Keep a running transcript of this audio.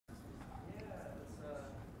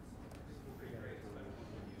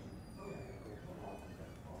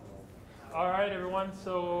All right, everyone.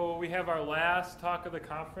 So we have our last talk of the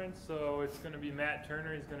conference. So it's going to be Matt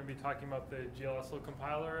Turner. He's going to be talking about the GLSL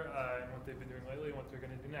compiler and what they've been doing lately and what they're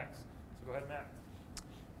going to do next. So go ahead, Matt.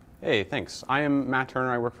 Hey, thanks. I am Matt Turner.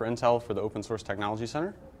 I work for Intel for the Open Source Technology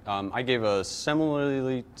Center. I gave a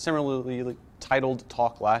similarly titled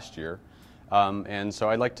talk last year, and so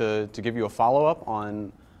I'd like to give you a follow-up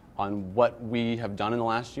on what we have done in the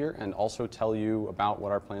last year and also tell you about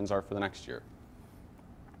what our plans are for the next year.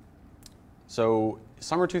 So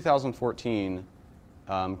summer 2014,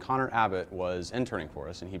 Connor Abbott was interning for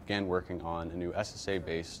us, and he began working on a new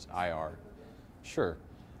SSA-based IR. Sure.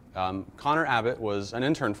 Connor Abbott was an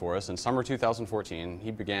intern for us in summer 2014.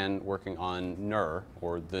 He began working on NIR,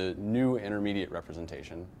 or the New Intermediate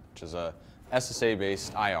Representation, which is a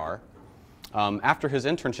SSA-based IR. After his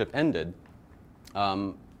internship ended,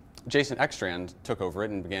 Jason Ekstrand took over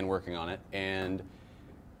it and began working on it, and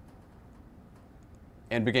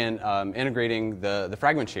began integrating the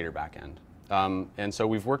fragment shader backend. And so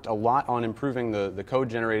we've worked a lot on improving the code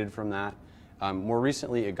generated from that. More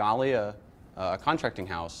recently, Igalia, a contracting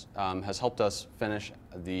house, has helped us finish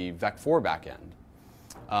the VEC4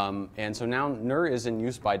 backend. And so now NIR is in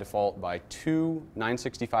use by default by 2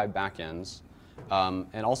 965 backends,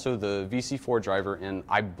 and also the VC4 driver and,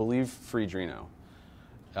 I believe, FreeDreno.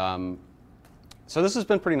 So this has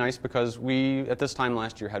been pretty nice because we, at this time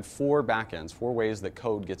last year, had 4 backends, 4 ways that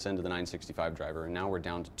code gets into the 965 driver, and now we're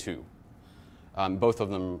down to 2. Both of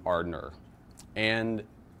them are NIR. And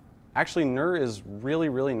actually, NIR is really,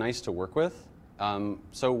 really nice to work with.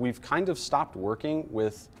 So we've kind of stopped working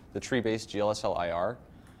with the tree-based GLSL IR,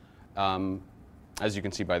 as you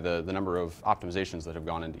can see by the number of optimizations that have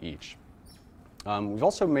gone into each. We've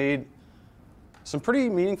also made some pretty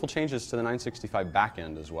meaningful changes to the 965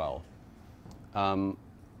 backend as well.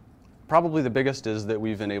 Probably the biggest is that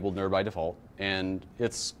we've enabled NIR by default, and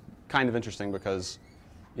it's kind of interesting because,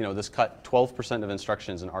 you know, this cut 12% of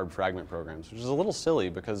instructions in ARB fragment programs, which is a little silly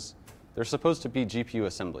because they're supposed to be GPU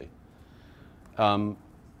assembly. I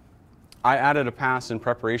added a pass in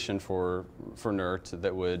preparation for NIR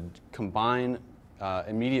that would combine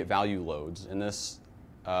immediate value loads, and this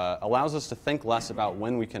allows us to think less about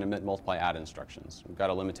when we can emit multiply add instructions. We've got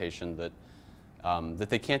a limitation that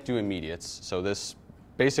they can't do immediates, so this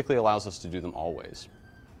basically allows us to do them always.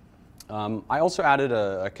 I also added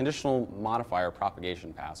a conditional modifier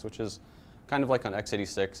propagation pass, which is kind of like on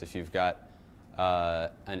x86. If you've got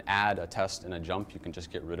an add, a test, and a jump, you can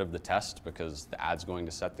just get rid of the test because the add's going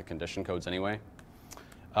to set the condition codes anyway.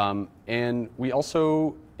 And we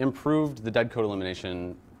also improved the dead code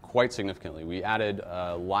elimination quite significantly. We added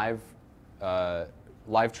live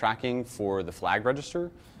tracking for the flag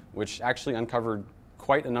register, which actually uncovered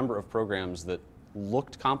quite a number of programs that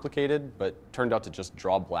looked complicated but turned out to just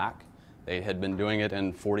draw black. They had been doing it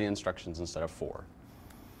in 40 instructions instead of 4.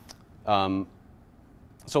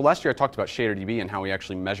 So last year I talked about ShaderDB and how we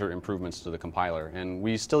actually measure improvements to the compiler, and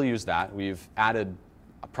we still use that. We've added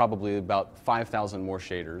probably about 5,000 more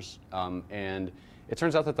shaders, and it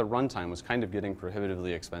turns out that the runtime was kind of getting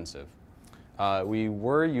prohibitively expensive. We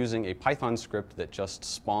were using a Python script that just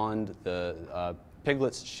spawned the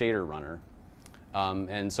Piglet's shader runner,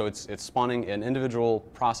 and so it's spawning an individual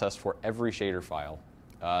process for every shader file.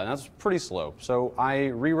 And that's pretty slow. So I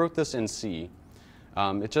rewrote this in C.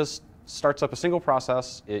 It just starts up a single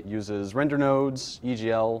process. It uses render nodes,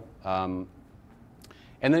 EGL, and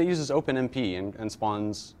then it uses OpenMP and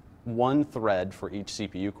spawns 1 thread for each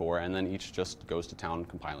CPU core, and then each just goes to town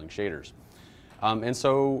compiling shaders. And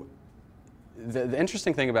so the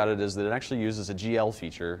interesting thing about it is that it actually uses a GL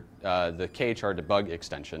feature, the KHR debug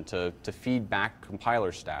extension, to feed back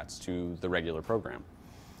compiler stats to the regular program.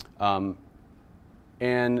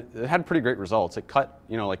 And it had pretty great results. It cut,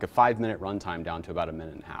 you know, like a 5-minute runtime down to about 1.5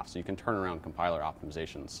 minutes. So you can turn around compiler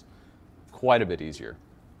optimizations quite a bit easier.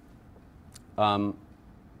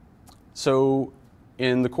 So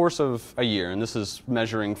in the course of a year, and this is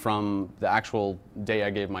measuring from the actual day I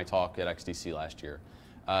gave my talk at XDC last year,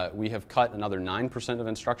 we have cut another 9% of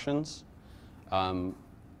instructions.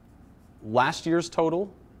 Last year's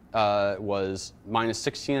total was minus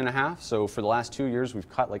 16.5. So for the last 2 years, we've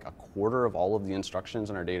cut like 1/4 of all of the instructions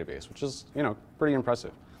in our database, which is, you know, pretty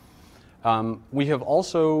impressive. We have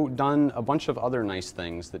also done a bunch of other nice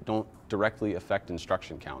things that don't directly affect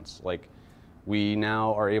instruction counts. Like we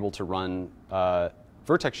now are able to run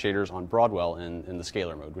vertex shaders on Broadwell in the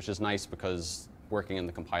scalar mode, which is nice because working in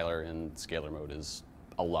the compiler in scalar mode is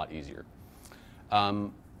a lot easier.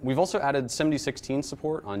 We've also added SIMD16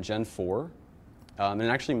 support on Gen 4. And it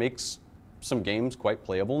actually makes some games quite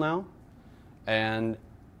playable now. And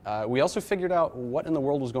we also figured out what in the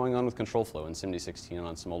world was going on with control flow in SIMD16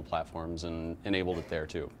 on some old platforms and enabled it there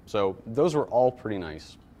too. So those were all pretty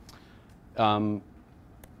nice. I'm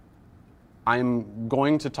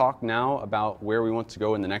going to talk now about where we want to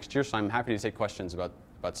go in the next year, so I'm happy to take questions about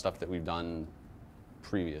stuff that we've done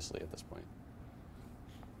previously at this point.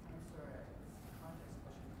 I'm sorry, context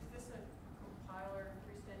question. Is this a compiler,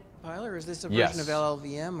 freestanding compiler, or is this a version Yes. of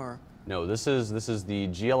LLVM, or? No, this is the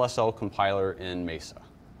GLSL compiler in Mesa.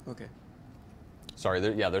 Okay. Sorry,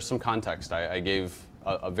 there's some context. I gave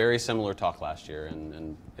a very similar talk last year,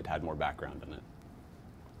 and it had more background in it.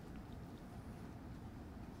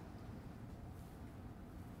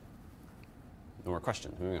 No more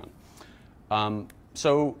questions. Moving on.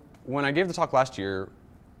 So when I gave the talk last year,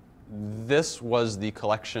 this was the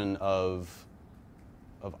collection of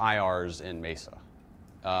IRs in Mesa.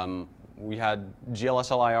 We had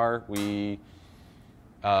GLSL IR. We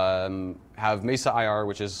have Mesa IR,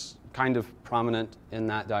 which is kind of prominent in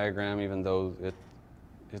that diagram, even though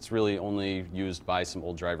it's really only used by some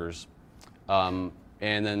old drivers. And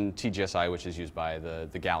then TGSI, which is used by the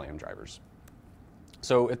Gallium drivers.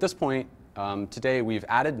 So at this point, today we've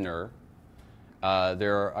added NIR.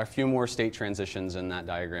 There are a few more state transitions in that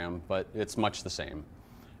diagram, but it's much the same.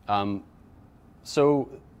 So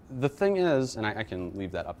the thing is, and I can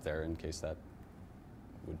leave that up there in case that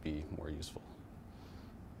would be more useful.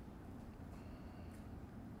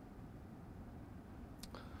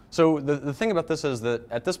 So the thing about this is that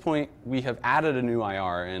at this point we have added a new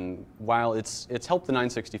IR, and while it's helped the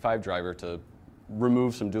 965 driver to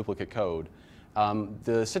remove some duplicate code,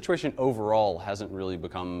 the situation overall hasn't really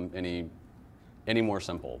become any more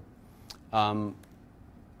simple.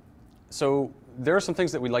 So there are some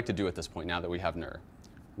things that we'd like to do at this point now that we have NIR.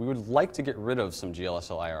 We would like to get rid of some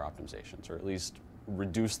GLSL IR optimizations, or at least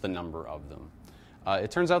reduce the number of them.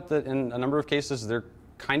 It turns out that in a number of cases they're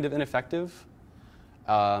kind of ineffective.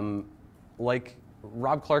 Like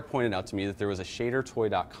Rob Clark pointed out to me that there was a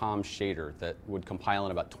shadertoy.com shader that would compile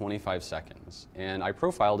in about 25 seconds. And I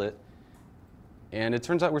profiled it, and it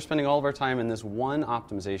turns out we're spending all of our time in this one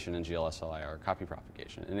optimization in GLSL IR, copy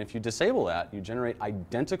propagation. And if you disable that, you generate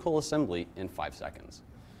identical assembly in 5 seconds.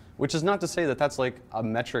 Which is not to say that that's like a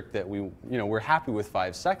metric that we're happy with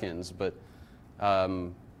 5 seconds, but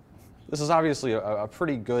this is obviously a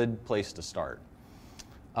pretty good place to start.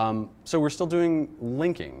 So we're still doing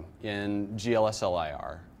linking in GLSL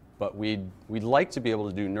IR, but we'd like to be able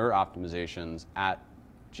to do NIR optimizations at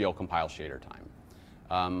GL compile shader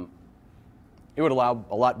time. It would allow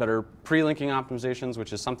a lot better pre-linking optimizations,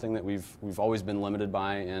 which is something that we've always been limited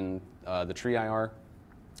by in the tree IR.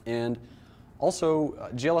 And also,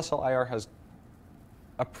 GLSL IR has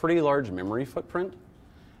a pretty large memory footprint,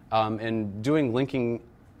 and doing linking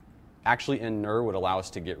actually in NIR would allow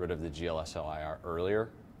us to get rid of the GLSL IR earlier.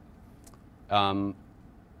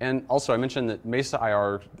 And also, I mentioned that Mesa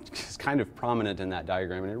IR is kind of prominent in that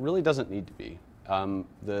diagram, and it really doesn't need to be.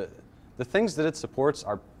 The things that it supports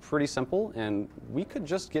are pretty simple, and we could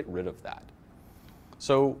just get rid of that.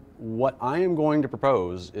 So what I am going to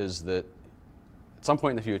propose is that at some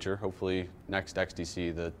point in the future, hopefully next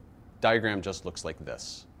XDC, the diagram just looks like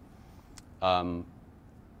this.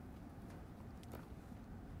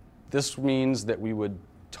 This means that we would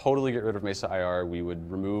totally get rid of Mesa IR, we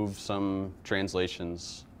would remove some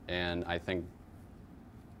translations, and I think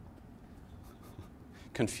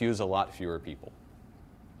confuse a lot fewer people.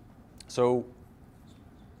 So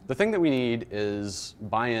the thing that we need is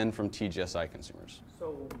buy-in from TGSI consumers.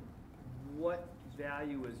 So what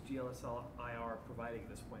value is GLSL IR providing at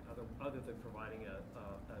this point, other than providing a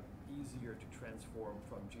easier to transform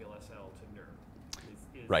from GLSL to NIR?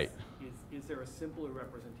 Right. Is there a simpler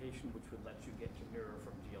representation which would let you get to NIR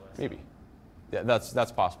from GLSL? Maybe. Yeah,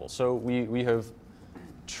 that's possible. So we have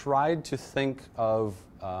tried to think of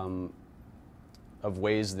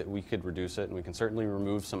ways that we could reduce it, and we can certainly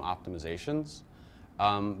remove some optimizations.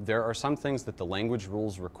 There are some things that the language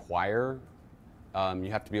rules require.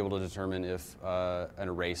 You have to be able to determine if an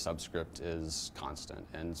array subscript is constant.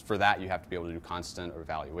 And for that, you have to be able to do constant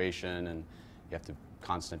evaluation, and you have to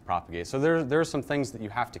constant propagate. So there are some things that you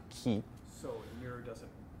have to keep. So NIR doesn't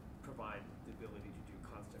provide the ability to do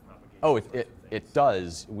constant propagation? Oh, it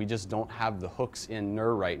does. We just don't have the hooks in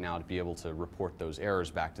NIR right now to be able to report those errors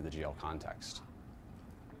back to the GL context.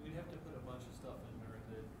 We'd have to put a bunch of stuff in NIR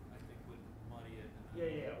that I think would muddy it.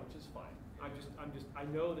 Yeah, which is fine. I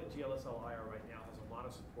know that GLSL IR right now has a lot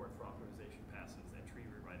of support for optimization passes that tree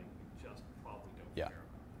rewriting we just probably don't care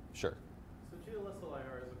about. Sure. So GLSL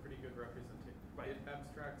IR is a pretty good representation. Right. It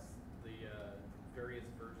abstracts the various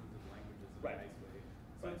versions of languages in Right. a nice way.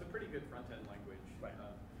 So Right. it's a pretty good front-end language. Right.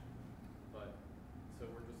 So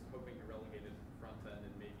we're just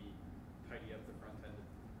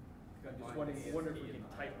wonder if we can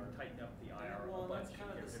tighten up the IR Well, a bunch that's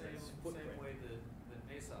kind to of get the rid of same, its same footprint. way that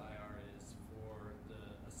Mesa IR is for the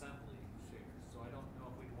assembly shaders. So I don't know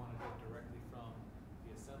if we'd want to go directly from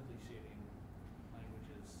the assembly shading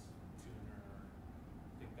languages to NER. I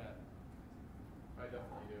think that. I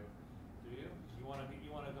definitely do. Do you? You want to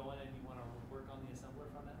go in and you want to work on the assembler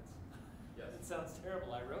front ends? Yes. It sounds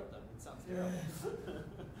terrible. I wrote them. It sounds terrible. I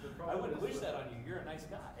problem wouldn't is wish with- that on you. You're a nice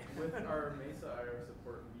guy. With our Mesa IR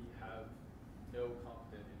support, we have no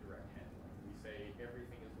competent indirect handling. We say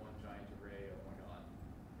everything is one giant array of 1 on,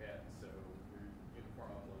 and so your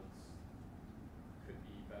uniform uploads could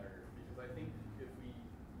be better, because I think if we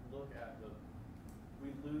look at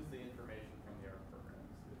we lose the information from the ARC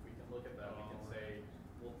programs. If we can look at that, we can say,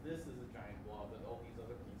 well, this is a giant blob, but all these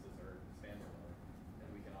other pieces are standalone,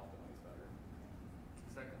 and we can optimize better.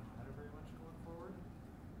 Is that going to matter very much going forward?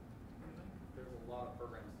 There's a lot of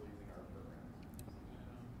programs still using our programs.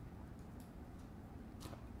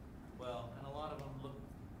 Well, and a lot of them look. I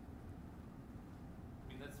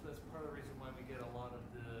mean, that's part of the reason why we get a lot of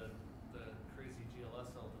the crazy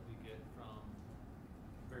GLSL that we get from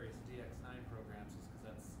various DX9 programs, is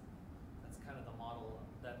because that's kind of the model.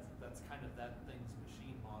 That's kind of that thing's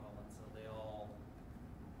machine model, and so they all.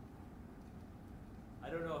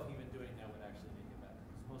 I don't know if even doing that would actually make it better,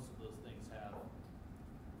 because most of those things have.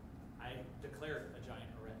 I declared a giant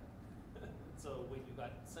array, so what you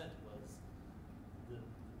got sent was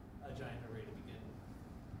a giant array to begin with.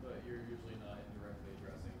 But you're usually not indirectly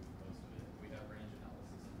addressing most of it. We have range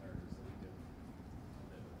analysis in there, so we could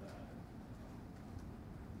live with that.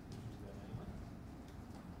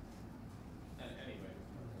 And anyway.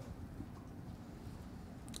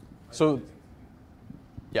 So,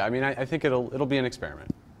 yeah, I mean, I think it'll be an experiment,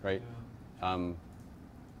 right?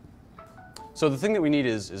 So the thing that we need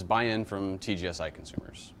is buy-in from TGSI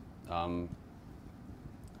consumers.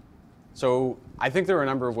 So I think there are a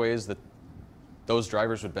number of ways that those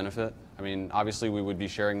drivers would benefit. I mean, obviously we would be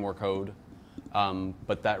sharing more code,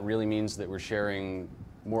 but that really means that we're sharing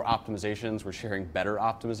more optimizations, we're sharing better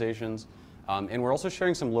optimizations, and we're also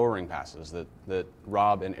sharing some lowering passes that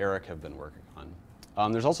Rob and Eric have been working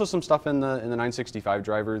on. There's also some stuff in the 965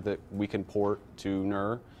 driver that we can port to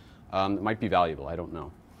NER that might be valuable, I don't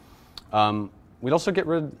know. We'd also get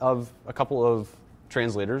rid of a couple of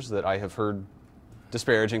translators that I have heard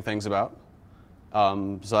disparaging things about,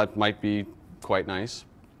 so that might be quite nice.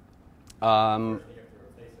 Well,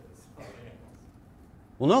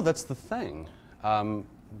 no, that's the thing.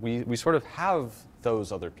 We sort of have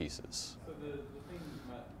those other pieces. So the thing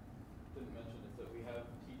Matt didn't mention is that we have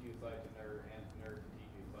TGSI to NER and NER to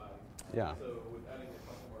TGSI. Yeah. So with adding a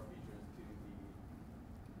couple more features to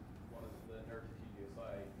one of the NER to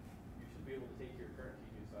TGSI, you should be able to take your current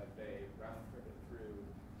TGSI bay, round trip it through.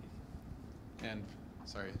 And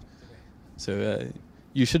sorry. So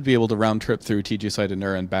you should be able to round trip through TGSI to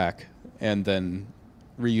NER and back, and then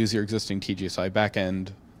reuse your existing TGSI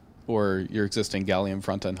backend or your existing Gallium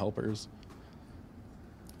front-end helpers.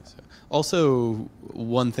 So, also,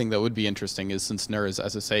 one thing that would be interesting is, since NER is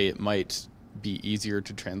SSA, it might be easier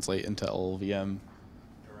to translate into LLVM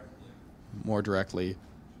more directly.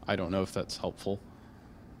 I don't know if that's helpful.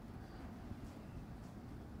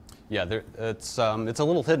 Yeah, it's a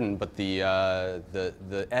little hidden, but the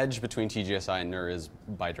edge between TGSI and NER is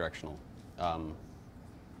bidirectional, and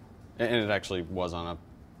it actually was on a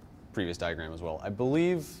previous diagram as well. I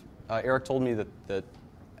believe Eric told me that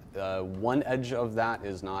one edge of that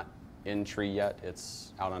is not in tree yet.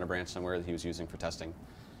 It's out on a branch somewhere that he was using for testing.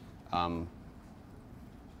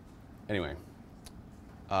 Anyway,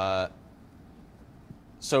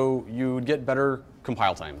 so you would get better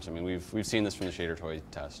compile times. I mean, we've seen this from the shader toy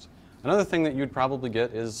test. Another thing that you'd probably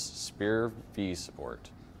get is Spear V support.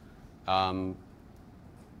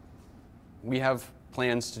 We have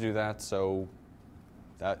plans to do that, so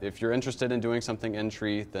that if you're interested in doing something in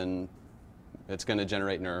tree, then it's going to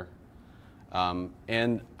generate NER.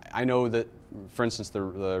 And I know that, for instance, the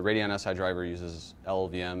Radeon SI driver uses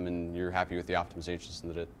LLVM, and you're happy with the optimizations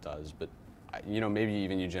that it does, but maybe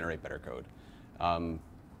even you generate better code.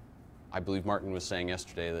 I believe Martin was saying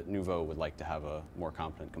yesterday that Nouveau would like to have a more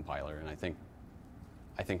competent compiler, and I think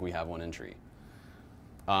we have one in tree.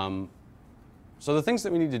 So the things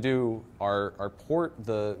that we need to do are port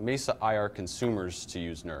the Mesa IR consumers to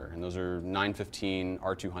use NER, and those are 915,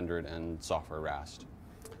 R200, and software RAST.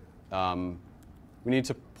 We need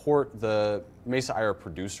to port the Mesa IR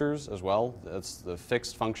producers as well. That's the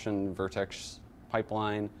fixed function vertex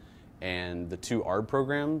pipeline and the 2 ARB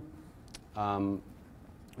program.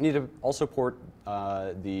 We need to also port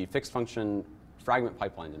the fixed function fragment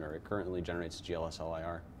pipeline to NER. It currently generates GLSL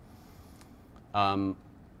IR.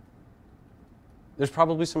 There's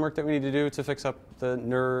probably some work that we need to do to fix up the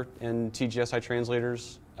NIR and TGSI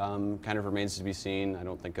translators. Kind of remains to be seen. I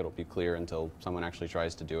don't think it'll be clear until someone actually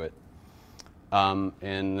tries to do it. And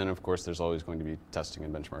then, of course, there's always going to be testing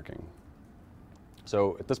and benchmarking.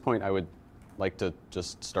 So at this point, I would like to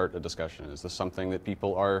just start a discussion. Is this something that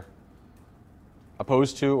people are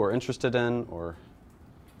opposed to or interested in, or?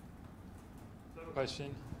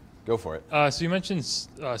 Question. Go for it. So you mentioned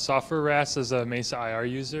software RAS as a Mesa IR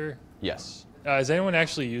user. Yes. Is anyone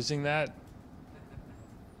actually using that?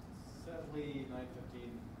 Sadly, 915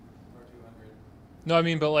 or 200. No, I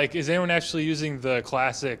mean, but like, is anyone actually using the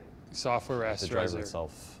classic software rasterizer? The driver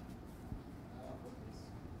itself.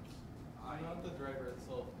 Not the driver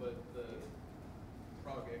itself, but the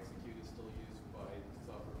prog execute is still used by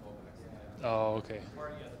software callbacks. Oh, okay.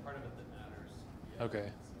 Part of it that matters.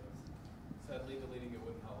 Okay. Sadly, deleting it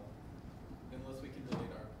wouldn't help. Unless we can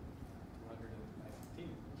delete our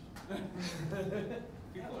 219, which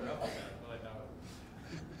people are up with that, but I doubt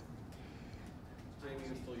it. Jamie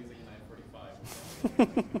is still using a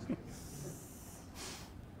 945.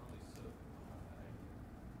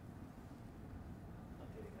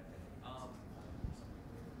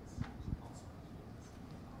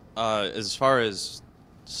 As far as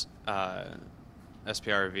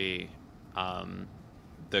SPRV,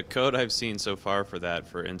 the code I've seen so far for that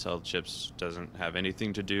for Intel chips doesn't have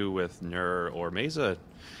anything to do with NIR or Mesa,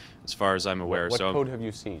 as far as I'm aware. What code have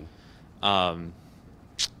you seen?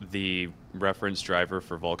 The reference driver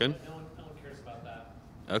for Vulkan. No one cares about that.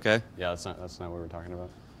 Okay. Yeah, that's not what we're talking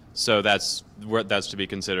about. So that's to be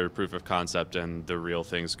considered proof of concept, and the real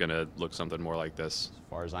thing's going to look something more like this. As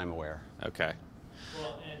far as I'm aware. Okay.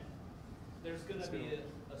 Well, and there's going to be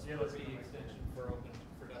a SPRV extension for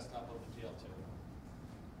desktop OpenGL too.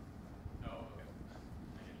 Oh, okay.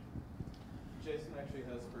 Jason actually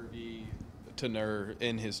has SPRV to NIR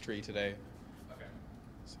in his tree today. Okay.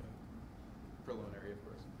 So, preliminary, of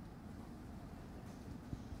course.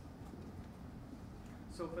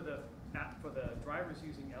 So for the drivers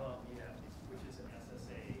using LLVM, which is an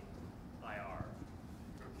SSA IR.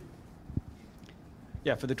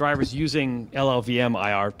 Yeah, for the drivers using LLVM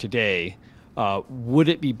IR today, would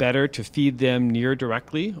it be better to feed them NIR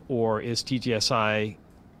directly, or is TGSI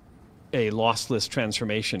a lossless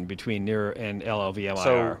transformation between NIR and LLVM IR?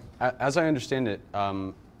 So, as I understand it, let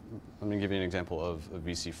me give you an example of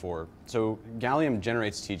VC4. So, Gallium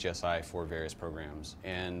generates TGSI for various programs,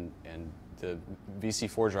 and the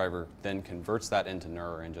VC4 driver then converts that into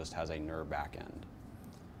NIR and just has a NIR backend.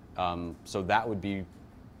 So that would be,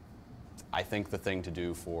 I think, the thing to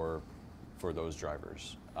do for those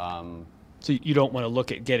drivers. So you don't want to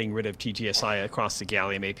look at getting rid of TGSI across the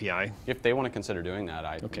Gallium API? If they want to consider doing that,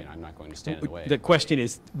 I mean, I'm not going to stand in the way. The question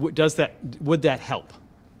is, would that help?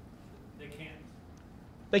 They can't.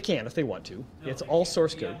 They can if they want to. No, It's they all can't.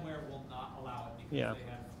 source code. VMware will not allow it because Yeah. they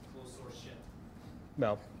have closed source shit.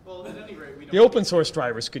 Well, Well, at any rate, we don't. the open source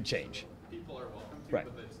drivers could change. People are welcome to, Right.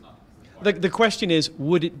 but it's not. The question is,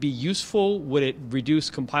 would it be useful? Would it reduce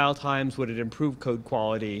compile times? Would it improve code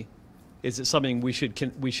quality? Is it something we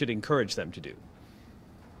should encourage them to do?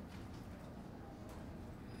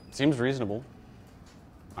 Seems reasonable.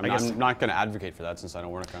 I guess- I'm not going to advocate for that since I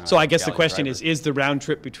don't work on. So I guess the Gallium question driver. is the round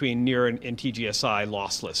trip between NIR and TGSI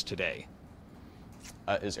lossless today?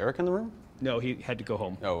 Is Eric in the room? No, he had to go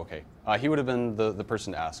home. Oh, okay. He would have been the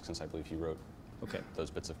person to ask since I believe he wrote Okay.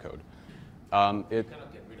 those bits of code. You cannot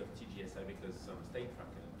get rid of TGSI because some state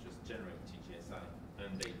tracker just generate TGSI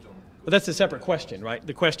and they don't. But that's a separate question, right?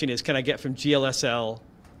 The question is, can I get from GLSL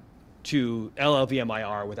to LLVM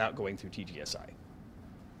IR without going through TGSI?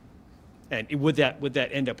 And would that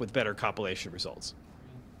end up with better compilation results?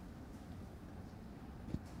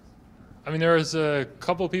 I mean, there was a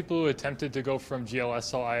couple people who attempted to go from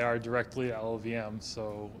GLSL IR directly to LLVM,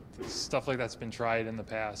 so stuff like that's been tried in the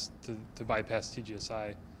past to bypass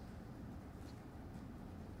TGSI.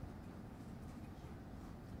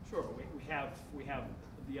 Sure, but we have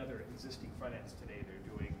the other existing front ends today that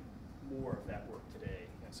are doing more of that work today,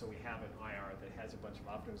 and so we have an IR that has a bunch of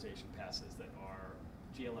optimization passes that are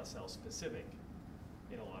GLSL specific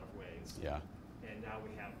in a lot of ways. Yeah. And now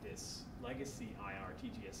we have this legacy IR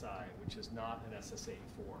TGSI, which is not an SSA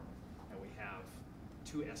form, and we have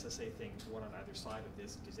two SSA things, one on either side of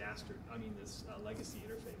this this legacy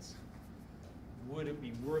interface. Would it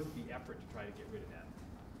be worth the effort to try to get rid of that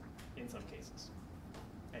in some cases?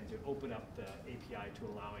 And to open up the API to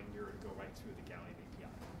allowing NIR to go right through the Gallium API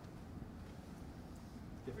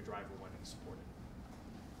if a driver wanted to support it.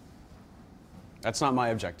 That's not my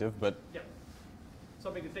objective, but Yeah,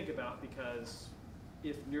 something to think about, because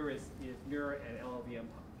if NIR and LLVM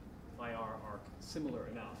IR are similar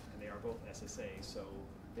enough, and they are both SSA, so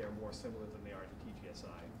they are more similar than they are to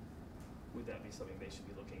TGSI. Would that be something they should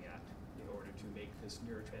be looking at in order to make this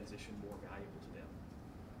NER transition more valuable to them?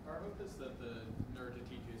 Our hope is that the NER to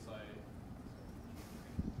TGSI.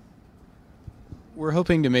 We're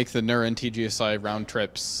hoping to make the NER and TGSI round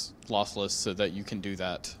trips lossless so that you can do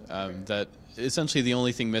that. That essentially the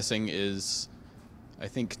only thing missing is, I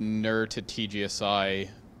think NER to TGSI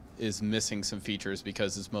is missing some features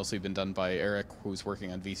because it's mostly been done by Eric, who's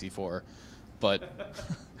working on VC4. But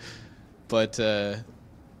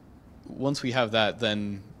once we have that,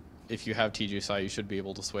 then if you have TGSI, you should be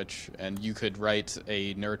able to switch, and you could write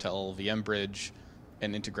a NER to LLVM bridge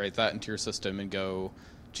and integrate that into your system and go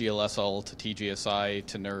GLSL to TGSI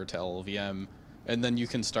to NER to LLVM, and then you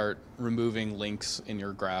can start removing links in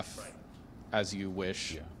your graph as you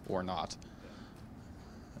wish or not.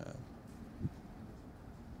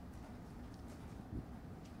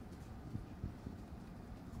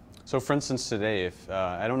 So for instance today, if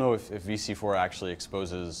I don't know if VC4 actually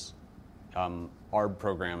exposes ARB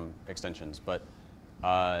program extensions, but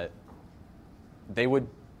they would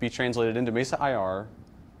be translated into Mesa IR,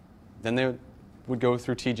 then they would go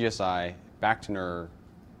through TGSI, back to NER,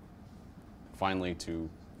 finally to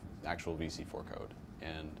actual VC4 code.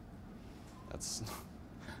 And that's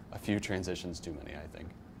a few transitions too many, I think.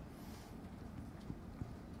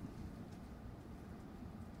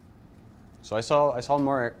 So I saw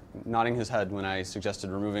Mark nodding his head when I suggested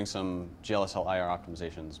removing some GLSL IR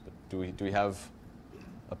optimizations, but do we have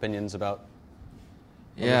opinions about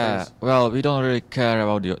Yeah, well, we don't really care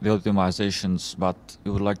about the optimizations, but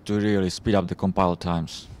we would like to really speed up the compile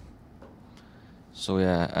times. So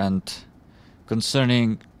yeah, and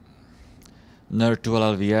concerning NER to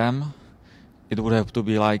LLVM, it would have to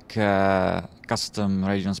be like a custom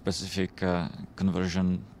region-specific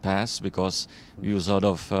conversion pass, because we use a lot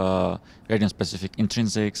of region-specific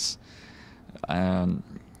intrinsics.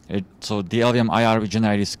 So the LLVM IR we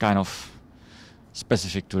generate is kind of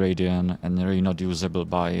specific to Radeon and really not usable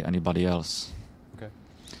by anybody else. Okay.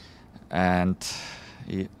 And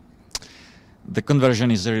the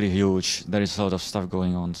conversion is really huge. There is a lot of stuff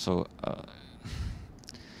going on, so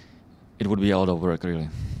it would be a lot of work, really.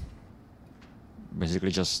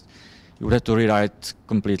 Basically, just you would have to rewrite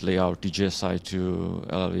completely our TGSI to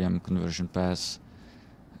LLVM conversion pass.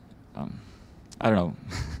 I don't know.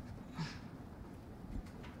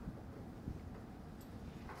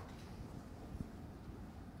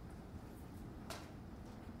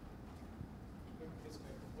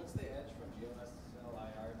 What's the edge from GLSL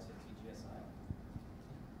IR to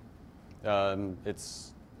TGSI?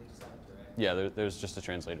 It's yeah. There's just a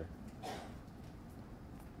translator.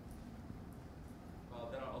 Well,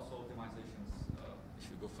 there are also optimizations.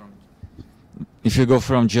 If you go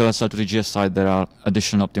from GLSL to TGSI, there are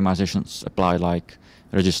additional optimizations applied, like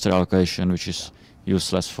register allocation, which is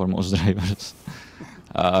useless for most drivers,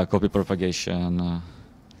 copy propagation.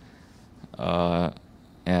 Yeah.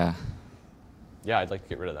 Yeah, I'd like to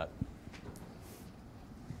get rid of that.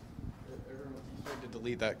 Everyone keeps trying to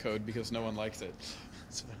delete that code because no one likes it.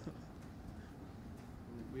 So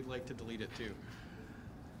we'd like to delete it too.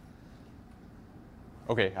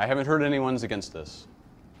 Okay, I haven't heard anyone's against this.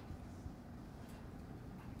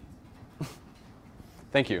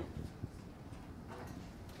 Thank you.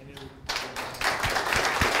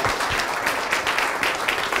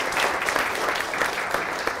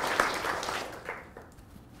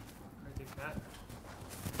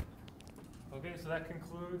 Okay, so that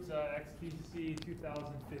concludes XDC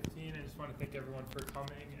 2015. I just want to thank everyone for coming.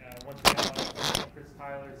 Once again, I want to thank Chris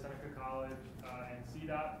Tyler, Seneca College, and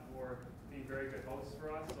CDOT for being very good hosts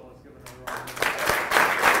for us. So let's give another round of applause.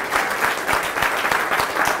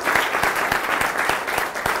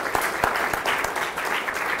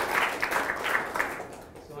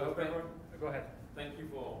 So I hope everyone, go ahead. Thank you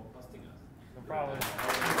for hosting us. No problem.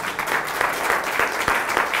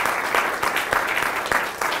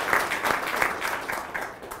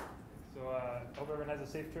 Hope everyone has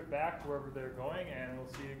a safe trip back wherever they're going, and we'll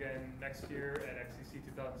see you again next year at XDC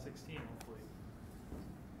 2016, hopefully.